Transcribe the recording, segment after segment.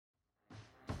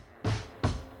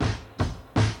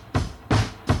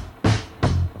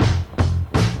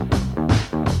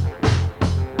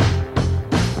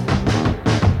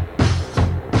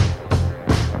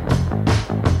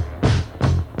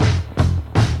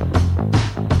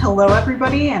Hello,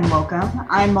 everybody, and welcome.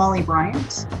 I'm Molly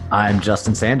Bryant. I'm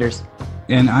Justin Sanders.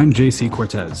 And I'm JC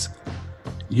Cortez.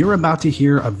 You're about to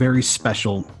hear a very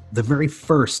special, the very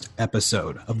first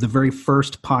episode of the very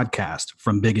first podcast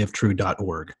from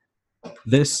bigiftrue.org.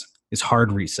 This is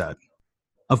Hard Reset.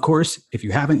 Of course, if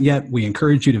you haven't yet, we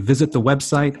encourage you to visit the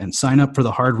website and sign up for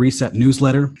the Hard Reset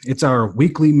newsletter. It's our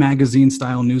weekly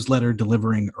magazine-style newsletter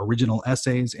delivering original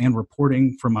essays and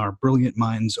reporting from our brilliant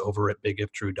minds over at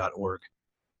bigiftrue.org.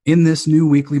 In this new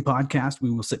weekly podcast, we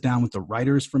will sit down with the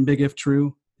writers from Big If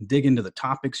True, dig into the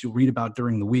topics you'll read about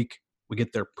during the week. We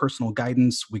get their personal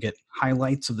guidance, we get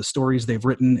highlights of the stories they've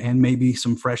written, and maybe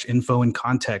some fresh info and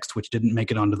context which didn't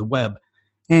make it onto the web,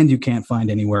 and you can't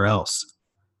find anywhere else.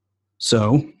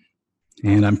 So,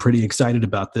 and I'm pretty excited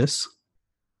about this,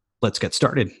 let's get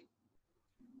started.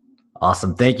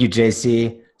 Awesome. Thank you,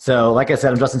 JC. So, like I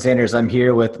said, I'm Justin Sanders. I'm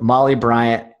here with Molly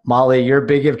Bryant. Molly, you're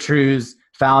Big If True's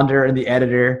founder and the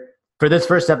editor. For this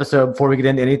first episode, before we get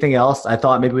into anything else, I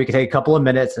thought maybe we could take a couple of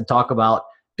minutes and talk about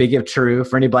Big If True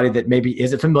for anybody that maybe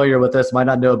isn't familiar with us, might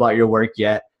not know about your work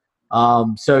yet.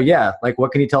 What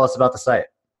can you tell us about the site?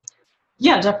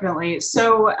 Yeah, definitely.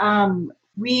 So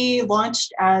we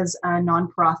launched as a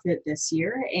nonprofit this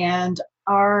year, and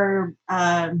our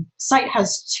site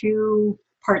has two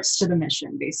parts to the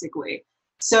mission, basically.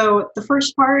 So the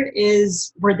first part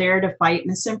is we're there to fight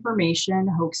misinformation,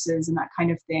 hoaxes, and that kind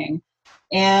of thing,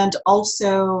 and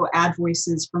also add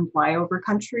voices from flyover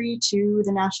country to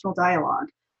the national dialogue.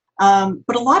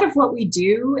 But a lot of what we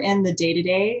do in the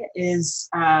day-to-day is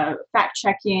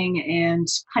fact-checking and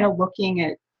kind of looking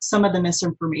at some of the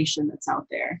misinformation that's out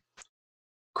there.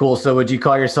 Cool. So would you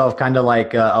call yourself kind of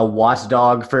like a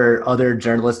watchdog for other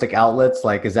journalistic outlets?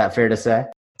 Like, is that fair to say?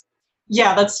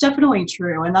 Yeah, that's definitely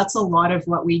true. And that's a lot of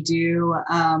what we do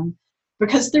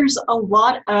because there are a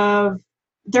lot of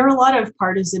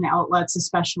partisan outlets,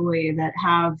 especially, that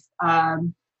have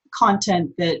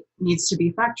content that needs to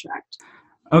be fact-checked.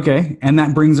 Okay, and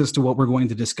that brings us to what we're going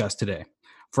to discuss today.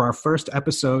 For our first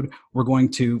episode, we're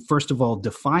going to, first of all,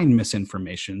 define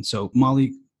misinformation. So,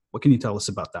 Molly, what can you tell us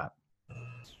about that?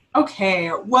 Okay,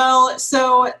 well,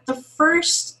 so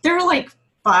there are like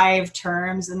 5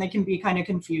 terms, and they can be kind of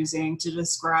confusing to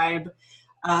describe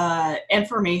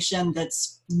information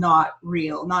that's not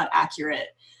real, not accurate.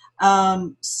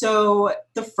 So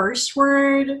the first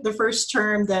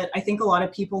term that I think a lot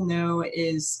of people know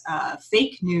is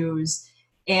fake news.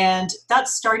 And that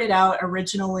started out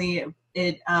originally,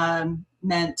 it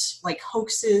meant like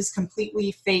hoaxes,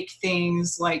 completely fake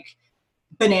things like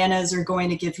bananas are going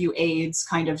to give you AIDS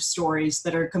kind of stories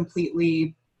that are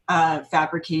completely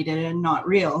fabricated and not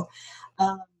real.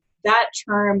 That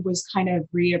term was kind of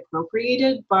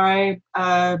reappropriated by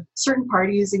certain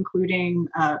parties, including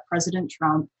President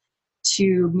Trump,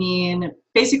 to mean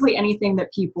basically anything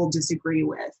that people disagree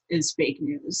with is fake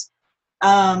news.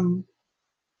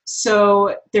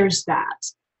 So there's that.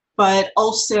 But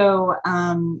also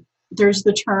there's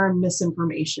the term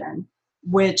misinformation,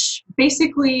 which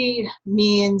basically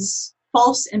means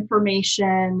false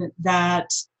information that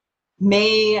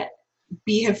may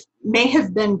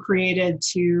have been created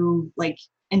to like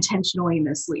intentionally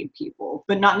mislead people,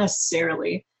 but not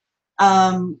necessarily.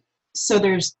 So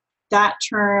there's that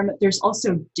term. There's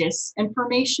also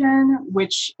disinformation,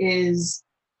 which is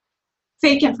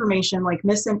fake information, like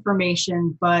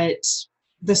misinformation, but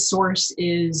the source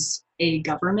is a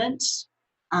government.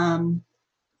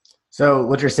 So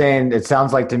what you're saying, it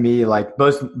sounds like to me like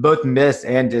both mis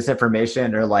and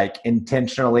disinformation are like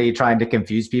intentionally trying to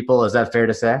confuse people. Is that fair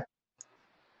to say?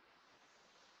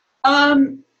 Not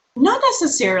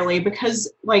necessarily,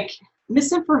 because like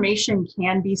misinformation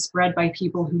can be spread by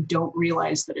people who don't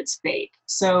realize that it's fake.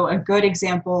 So a good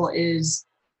example is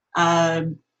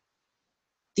the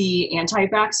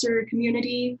anti-vaxxer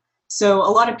community. So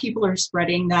a lot of people are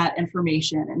spreading that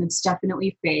information, and it's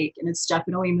definitely fake and it's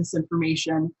definitely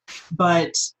misinformation,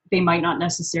 but they might not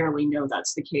necessarily know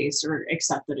that's the case or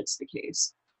accept that it's the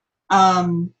case.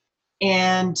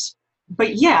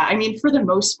 But yeah, I mean, for the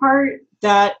most part,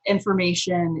 that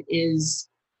information is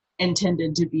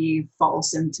intended to be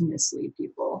false and to mislead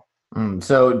people.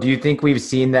 So do you think we've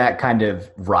seen that kind of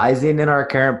rising in our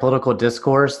current political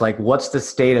discourse? Like, what's the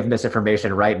state of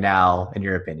misinformation right now, in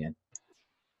your opinion?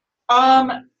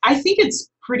 I think it's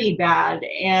pretty bad.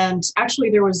 And actually,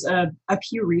 there was a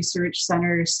Pew Research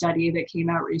Center study that came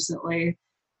out recently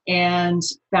and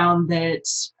found that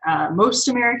most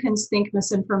Americans think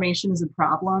misinformation is a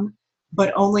problem,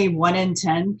 but only 1 in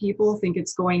 10 people think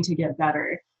it's going to get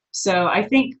better. So I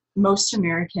think most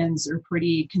Americans are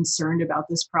pretty concerned about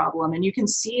this problem, and you can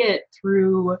see it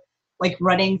through like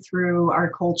running through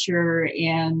our culture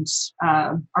and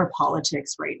our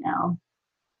politics right now.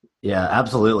 Yeah,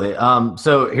 absolutely.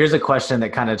 So here's a question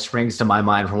that kind of springs to my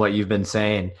mind from what you've been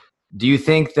saying. Do you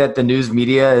think that the news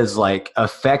media is like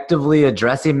effectively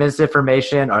addressing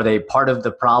misinformation? Are they part of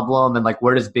the problem? And like,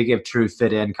 where does Big If True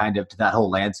fit in kind of to that whole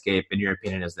landscape, in your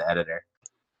opinion, as the editor?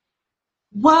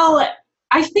 Well,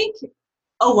 I think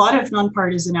a lot of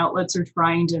nonpartisan outlets are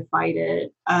trying to fight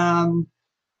it.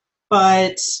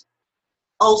 But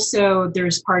also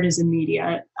there's partisan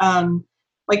media.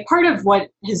 Like part of what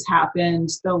has happened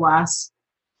the last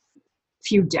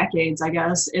few decades, I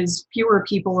guess, is fewer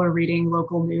people are reading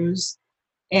local news.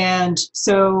 And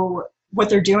so what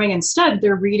they're doing instead,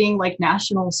 they're reading like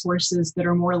national sources that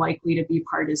are more likely to be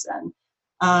partisan.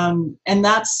 And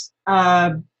that's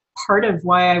part of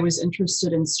why I was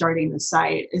interested in starting the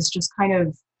site, is just kind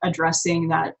of addressing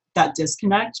that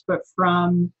disconnect, but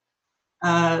from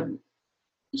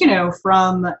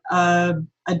from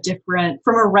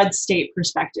a red state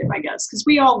perspective, I guess, because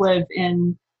we all live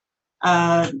in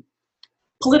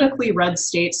politically red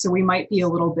states, so we might be a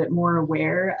little bit more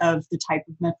aware of the type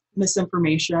of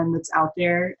misinformation that's out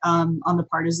there on the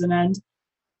partisan end.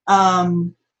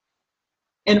 And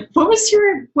what was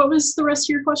the rest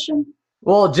of your question?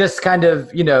 Well, just kind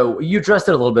of, you addressed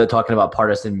it a little bit talking about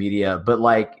partisan media, but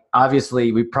like,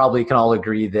 obviously we probably can all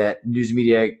agree that news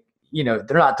media, they're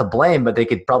not to blame, but they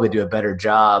could probably do a better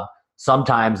job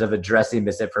sometimes of addressing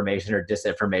misinformation or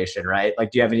disinformation, right? Like,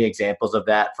 do you have any examples of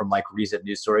that from like recent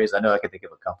news stories? I know I can think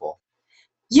of a couple.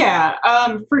 Yeah,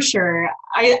 for sure.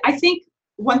 I think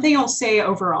one thing I'll say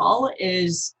overall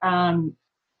is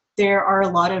there are a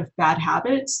lot of bad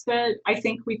habits that I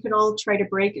think we could all try to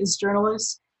break as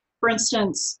journalists. For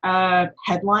instance,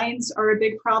 headlines are a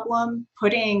big problem.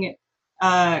 Putting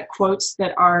quotes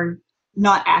that are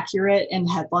not accurate in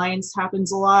headlines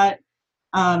happens a lot,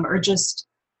 or just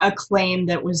a claim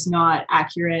that was not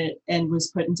accurate and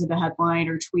was put into the headline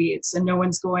or tweets, and no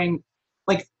one's going,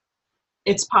 like,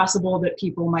 it's possible that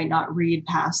people might not read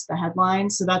past the headline.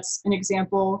 So that's an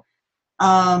example.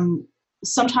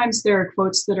 Sometimes there are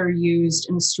quotes that are used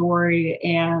in a story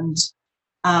and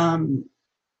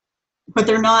but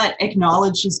they're not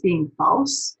acknowledged as being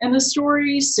false in the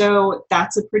story. So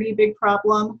that's a pretty big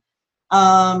problem.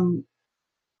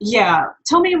 Yeah,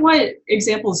 tell me what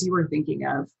examples you were thinking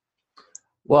of.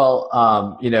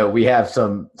 Well, we have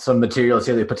some materials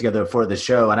here they put together for the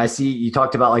show, and I see you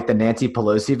talked about like the Nancy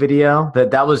Pelosi video.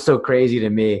 That was so crazy to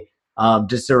me.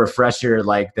 Just a refresher,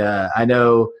 I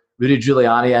know Rudy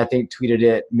Giuliani, I think, tweeted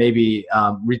it, maybe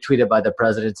retweeted by the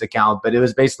president's account, but it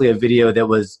was basically a video that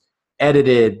was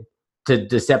edited to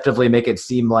deceptively make it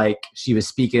seem like she was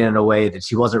speaking in a way that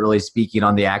she wasn't really speaking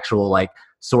on the actual like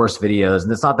source videos.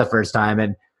 And it's not the first time.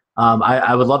 And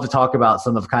I would love to talk about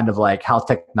some of kind of like how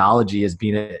technology is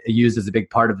being used as a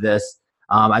big part of this.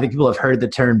 I think people have heard the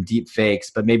term deep fakes,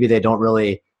 but maybe they don't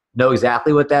really know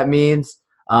exactly what that means.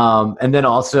 And then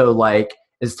also, like,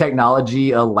 is technology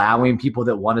allowing people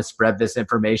that want to spread this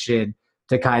information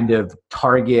to kind of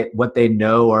target what they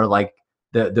know or like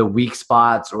the weak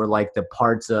spots or like the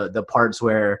parts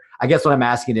where, I guess what I'm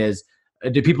asking is,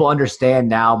 do people understand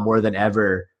now more than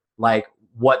ever, like,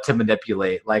 what to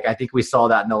manipulate? Like, I think we saw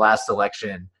that in the last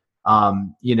election,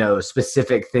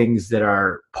 specific things that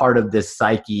are part of this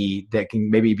psyche that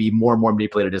can maybe be more and more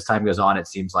manipulated as time goes on, it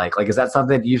seems like. Like, is that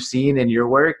something you've seen in your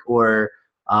work? Or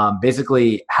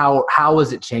basically, how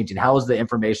is it changing? How is the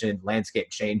information landscape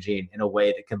changing in a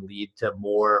way that can lead to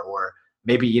more, or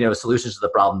maybe, solutions to the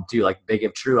problem too? Like Big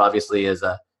If True obviously is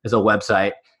a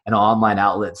website and an online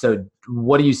outlet. So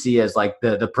what do you see as like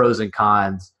the pros and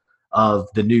cons of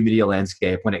the new media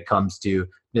landscape when it comes to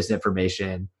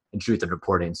misinformation and truth and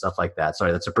reporting, stuff like that?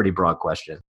 Sorry, that's a pretty broad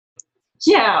question.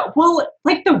 Yeah, well,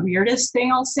 like, the weirdest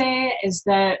thing I'll say is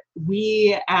that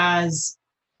we as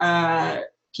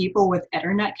people with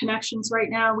internet connections right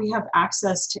now, we have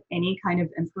access to any kind of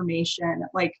information,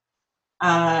 like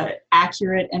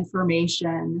accurate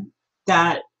information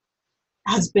that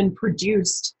has been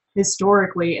produced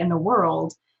historically in the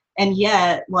world. And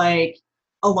yet, like,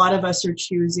 a lot of us are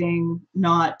choosing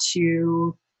not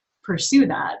to pursue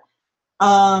that.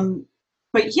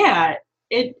 But yeah,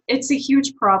 it's a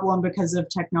huge problem because of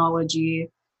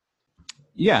technology.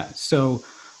 Yeah, so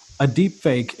a deep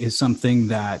fake is something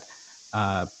that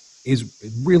is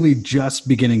really just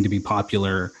beginning to be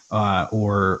popular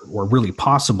or really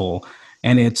possible.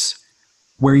 And it's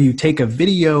where you take a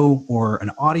video or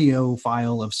an audio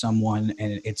file of someone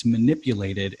and it's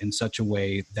manipulated in such a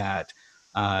way that,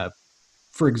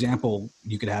 for example,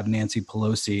 you could have Nancy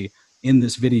Pelosi in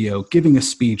this video giving a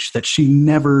speech that she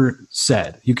never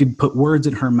said. You could put words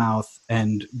in her mouth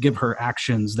and give her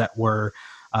actions that were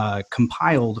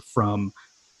compiled from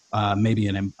maybe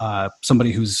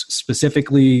somebody who's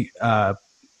specifically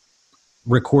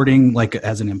recording like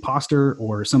as an imposter,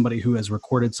 or somebody who has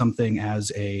recorded something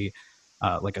as a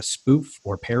like a spoof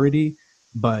or parody.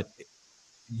 But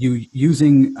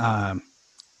using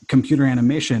computer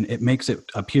animation, it makes it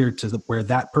appear to where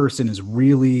that person is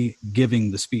really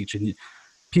giving the speech. And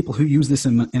people who use this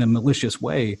in a malicious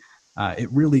way,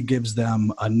 it really gives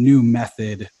them a new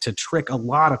method to trick a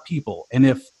lot of people. And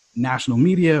if national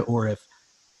media, or if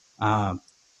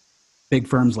big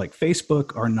firms like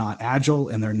Facebook are not agile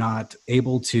and they're not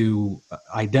able to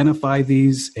identify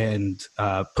these and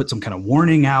put some kind of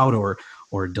warning out, or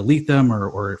delete them,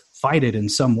 or fight it in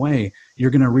some way,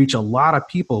 you're going to reach a lot of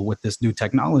people with this new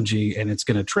technology, and it's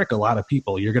going to trick a lot of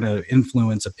people. You're going to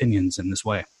influence opinions in this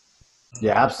way.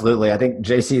 Yeah, absolutely. I think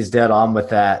JC is dead on with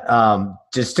that.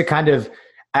 Just to kind of,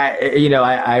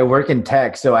 I work in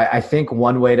tech, so I think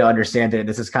one way to understand it,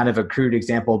 this is kind of a crude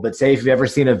example, but say if you've ever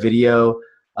seen a video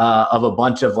of a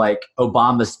bunch of like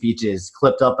Obama speeches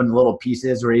clipped up in little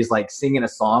pieces where he's like singing a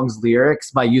song's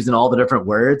lyrics by using all the different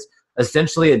words.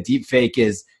 Essentially, a deep fake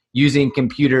is using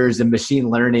computers and machine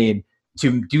learning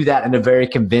to do that in a very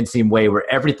convincing way, where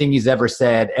everything he's ever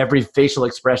said, every facial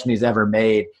expression he's ever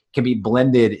made can be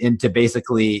blended into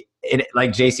basically,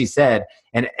 like JC said,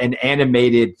 an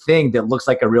animated thing that looks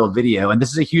like a real video. And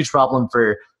this is a huge problem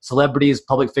for celebrities,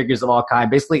 public figures of all kinds,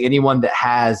 basically anyone that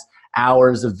has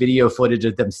hours of video footage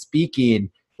of them speaking.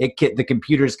 The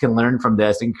computers can learn from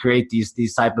this and create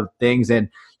these type of things. And,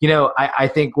 I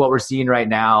think what we're seeing right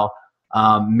now,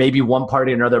 maybe one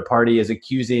party or another party is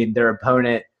accusing their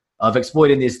opponent of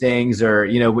exploiting these things, or,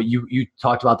 what you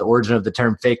talked about, the origin of the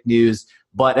term fake news.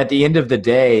 But at the end of the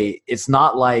day, it's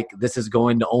not like this is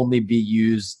going to only be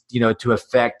used, to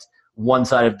affect one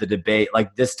side of the debate.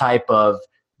 Like, this type of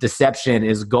deception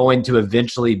is going to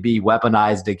eventually be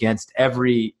weaponized against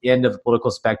every end of the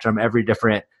political spectrum, every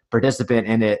different participant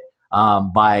in it,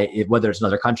 by whether it's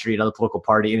another country, another political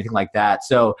party, anything like that.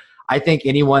 So I think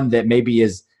anyone that maybe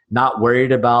is not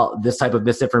worried about this type of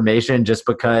misinformation just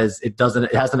because it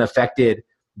hasn't affected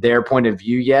their point of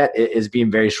view yet is being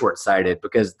very short-sighted,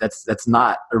 because that's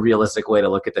not a realistic way to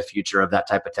look at the future of that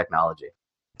type of technology.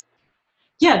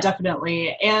 Yeah,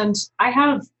 definitely. And I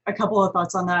have a couple of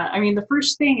thoughts on that. I mean, the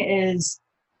first thing is,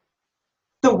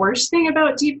 the worst thing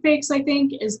about deepfakes, I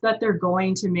think, is that they're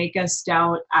going to make us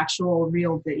doubt actual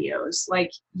real videos.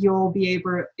 Like, you'll be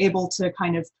able to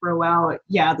kind of throw out,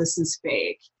 yeah, this is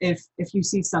fake, if you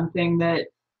see something that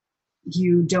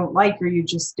you don't like or you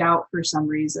just doubt for some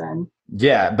reason.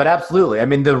 Yeah, but absolutely. I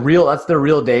mean, that's the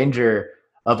real danger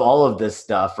of all of this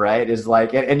stuff, right? Is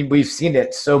like, and we've seen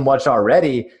it so much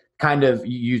already. Kind of,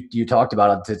 you talked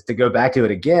about it, to go back to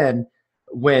it again,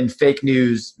 when fake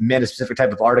news meant a specific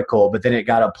type of article, but then it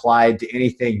got applied to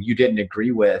anything you didn't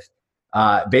agree with.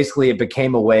 Basically, it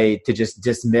became a way to just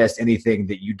dismiss anything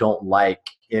that you don't like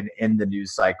in the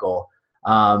news cycle.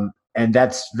 And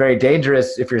that's very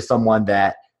dangerous if you're someone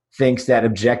that thinks that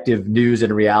objective news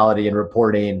and reality and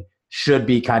reporting should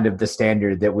be kind of the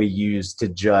standard that we use to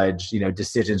judge,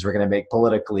 decisions we're going to make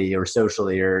politically or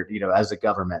socially, or, as a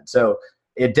government. So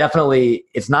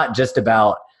it's not just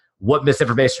about what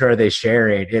misinformation are they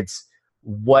sharing. It's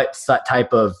what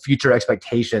type of future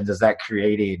expectations is that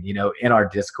creating, in our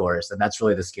discourse. And that's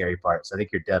really the scary part. So I think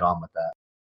you're dead on with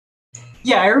that.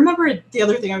 Yeah, I remember the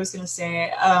other thing I was going to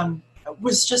say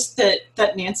was just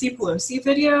that Nancy Pelosi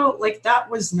video, like, that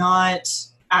was not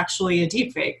actually a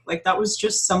deepfake. Like, that was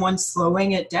just someone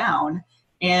slowing it down.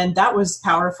 And that was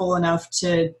powerful enough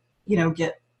to,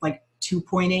 get like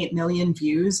 2.8 million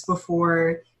views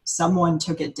before someone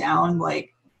took it down.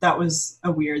 Like, that was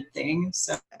a weird thing.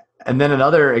 So, and then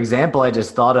another example I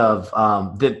just thought of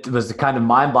that was kind of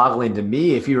mind-boggling to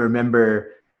me, if you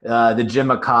remember the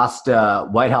Jim Acosta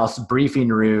White House briefing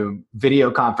room video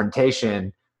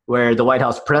confrontation, where the White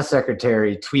House press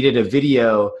secretary tweeted a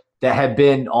video that had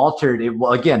been altered.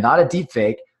 Again, not a deep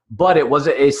fake, but it was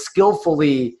a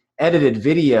skillfully edited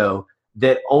video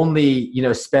that only,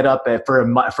 sped up for a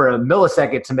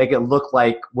millisecond to make it look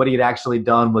like what he had actually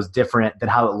done was different than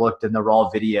how it looked in the raw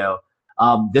video.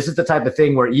 This is the type of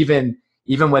thing where even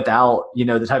without,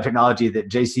 the type of technology that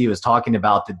JC was talking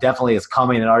about, that definitely is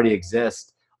coming and already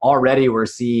exists. Already we're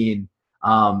seeing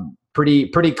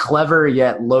pretty clever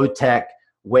yet low-tech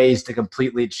ways to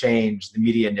completely change the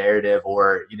media narrative,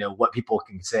 or, what people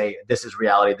can say, this is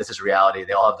reality, this is reality.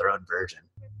 They all have their own version.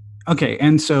 Okay.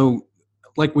 And so,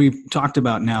 like we've talked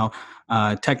about now,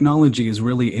 technology is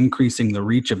really increasing the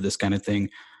reach of this kind of thing,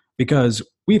 because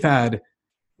we've had,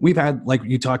 like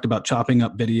you talked about, chopping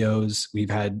up videos. We've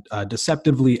had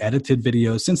deceptively edited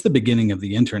videos since the beginning of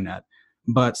the internet.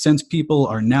 But since people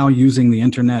are now using the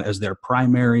internet as their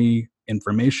primary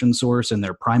information source and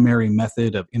their primary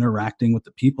method of interacting with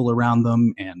the people around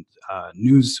them and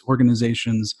news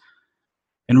organizations,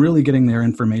 and really getting their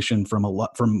information from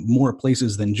more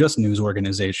places than just news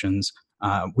organizations,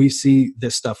 we see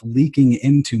this stuff leaking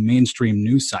into mainstream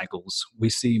news cycles. We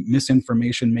see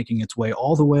misinformation making its way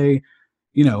all the way,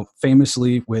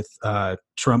 famously with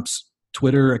Trump's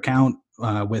Twitter account,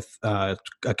 with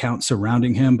accounts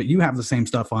surrounding him. But you have the same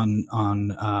stuff on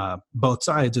both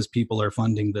sides as people are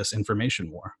funding this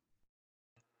information war.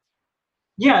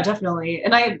 Yeah, definitely.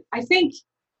 And I think,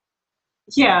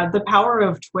 yeah, the power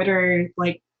of Twitter,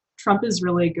 like Trump is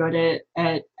really good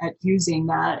at using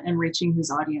that and reaching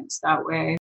his audience that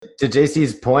way. To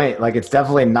JC's point, like, it's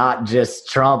definitely not just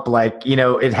Trump. Like,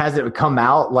 it hasn't come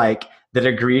out like the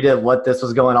degree to what this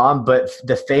was going on, but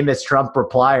the famous Trump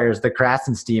repliers, the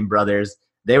Krasenstein brothers,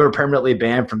 they were permanently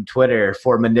banned from Twitter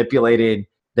for manipulating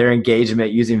their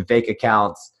engagement using fake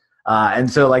accounts.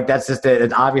 And so, like, that's just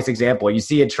an obvious example. You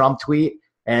see a Trump tweet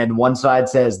and one side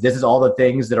says, this is all the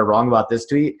things that are wrong about this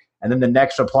tweet. And then the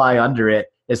next reply under it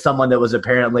is someone that was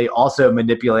apparently also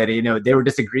manipulating. They were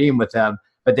disagreeing with them,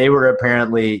 but they were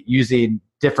apparently using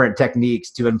different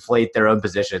techniques to inflate their own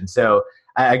position. So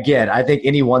again, I think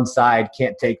any one side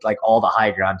can't take like all the high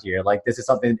ground here. Like, this is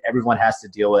something everyone has to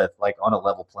deal with, like, on a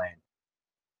level plane.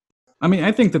 I mean,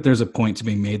 I think that there's a point to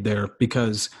be made there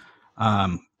because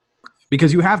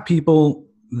you have people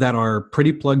that are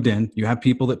pretty plugged in. You have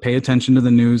people that pay attention to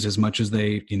the news as much as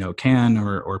they, can,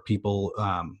 or people,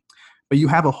 but you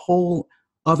have a whole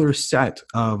other set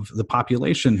of the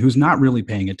population who's not really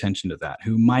paying attention to that,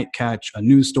 who might catch a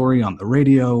news story on the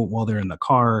radio while they're in the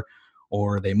car,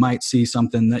 or they might see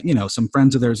something that, some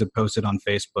friends of theirs have posted on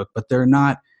Facebook, but they're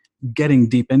not getting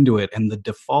deep into it. And the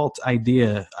default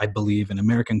idea, I believe, in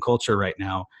American culture right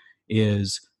now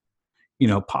is,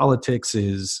 politics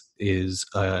is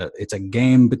it's a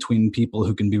game between people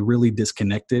who can be really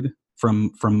disconnected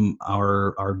from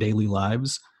our daily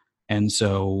lives. And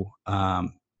so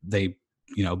they,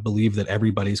 believe that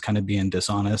everybody's kind of being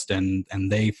dishonest, and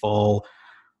they fall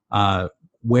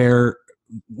where,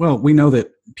 well, we know that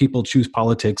people choose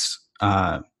politics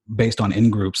based on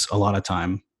in-groups a lot of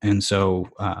time. And so,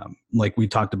 like we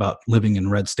talked about living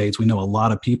in red states, we know a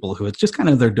lot of people who it's just kind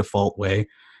of their default way.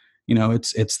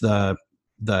 It's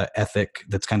the ethic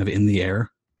that's kind of in the air.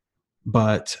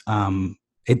 But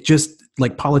it just,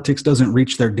 like, politics doesn't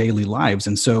reach their daily lives.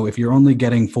 And so if you're only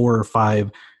getting 4 or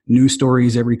 5 news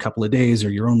stories every couple of days, or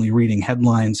you're only reading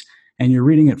headlines, and you're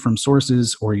reading it from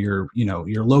sources, or your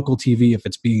local TV, if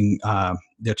it's being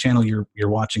the channel you're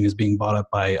watching is being bought up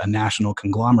by a national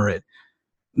conglomerate,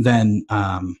 then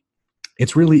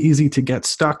it's really easy to get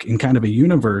stuck in kind of a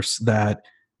universe that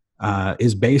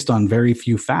is based on very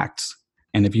few facts.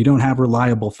 And if you don't have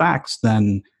reliable facts,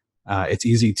 then it's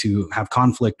easy to have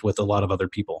conflict with a lot of other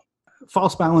people.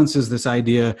 False balance is this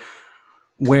idea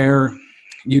where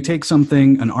you take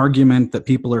something, an argument that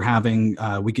people are having,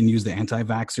 we can use the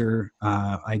anti-vaxxer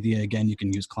idea again, you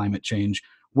can use climate change,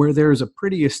 where there's a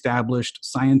pretty established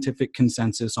scientific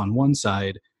consensus on one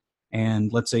side,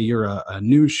 and let's say you're a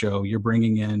news show, you're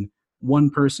bringing in one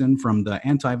person from the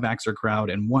anti-vaxxer crowd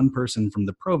and one person from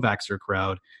the pro-vaxxer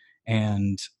crowd,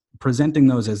 and presenting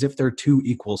those as if they're two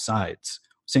equal sides.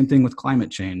 Same thing with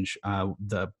climate change.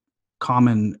 The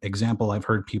common example I've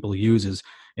heard people use is,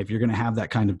 if you're going to have that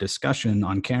kind of discussion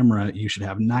on camera, you should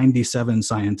have 97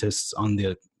 scientists on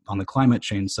the climate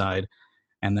change side,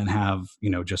 and then have,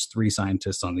 just 3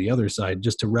 scientists on the other side,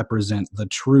 just to represent the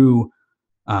true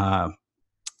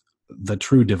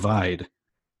divide.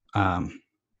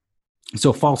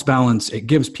 So false balance, it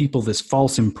gives people this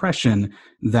false impression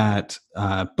that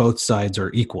both sides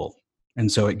are equal.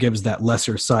 And so it gives that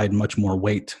lesser side much more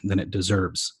weight than it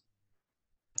deserves.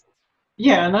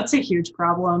 Yeah, and that's a huge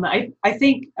problem. I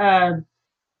think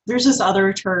there's this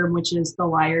other term, which is the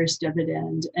liar's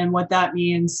dividend. And what that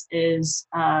means is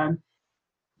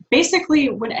basically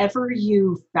whenever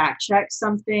you fact check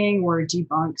something or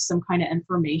debunk some kind of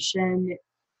information,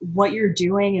 what you're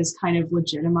doing is kind of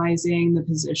legitimizing the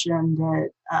position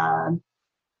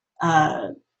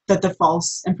that the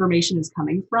false information is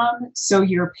coming from. So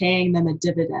you're paying them a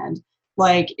dividend.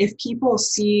 Like, if people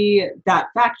see that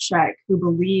fact check who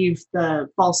believe the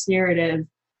false narrative,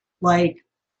 like,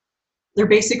 they're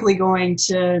basically going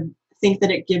to think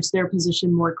that it gives their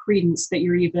position more credence, that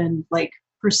you're even like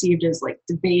perceived as like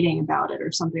debating about it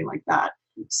or something like that.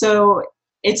 So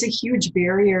it's a huge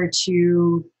barrier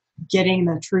to getting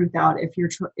the truth out if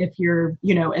you're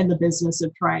in the business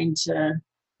of trying to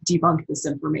debunk this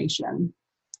information.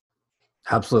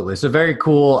 Absolutely. So very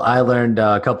cool. I learned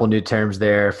a couple new terms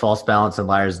there: false balance and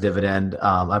liar's dividend.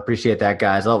 I appreciate that,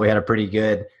 guys. I thought we had a pretty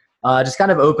good just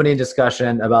kind of opening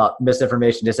discussion about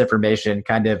misinformation, disinformation,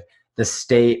 kind of the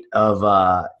state of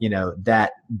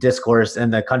that discourse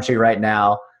in the country right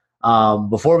now.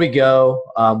 Before we go,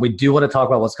 we do want to talk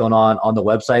about what's going on the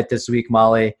website this week,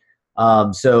 Molly.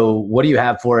 So what do you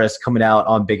have for us coming out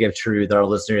on Big If True that our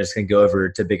listeners can go over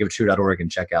to bigiftrue.org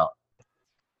and check out?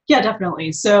 Yeah,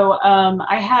 definitely. So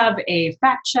I have a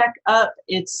fact check up.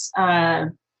 It's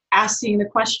asking the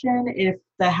question if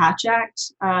the Hatch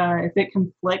Act, if it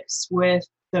conflicts with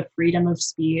the freedom of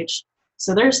speech.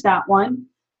 So there's that one.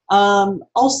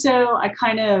 Also,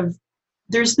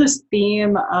 there's this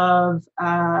theme of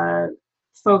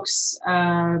folks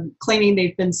claiming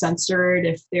they've been censored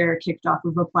if they're kicked off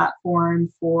of a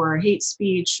platform for hate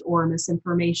speech or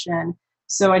misinformation.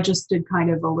 So I just did kind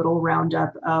of a little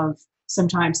roundup of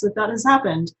sometimes that has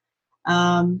happened.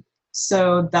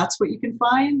 So that's what you can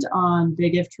find on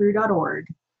bigiftrue.org.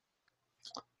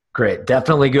 Great.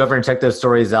 Definitely go over and check those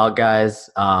stories out, guys.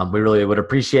 We really would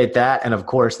appreciate that. And of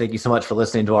course, thank you so much for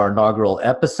listening to our inaugural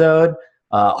episode.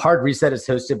 Hard Reset is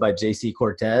hosted by JC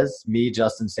Cortez, me,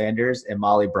 Justin Sanders, and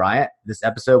Molly Bryant. This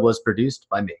episode was produced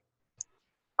by me.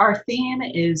 Our theme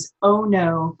is Oh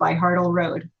No by Hartle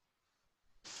Road.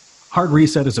 Hard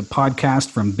Reset is a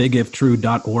podcast from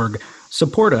bigiftrue.org.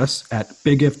 Support us at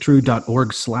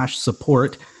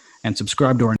bigiftrue.org/support and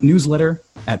subscribe to our newsletter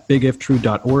at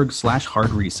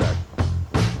bigiftrue.org/hardreset.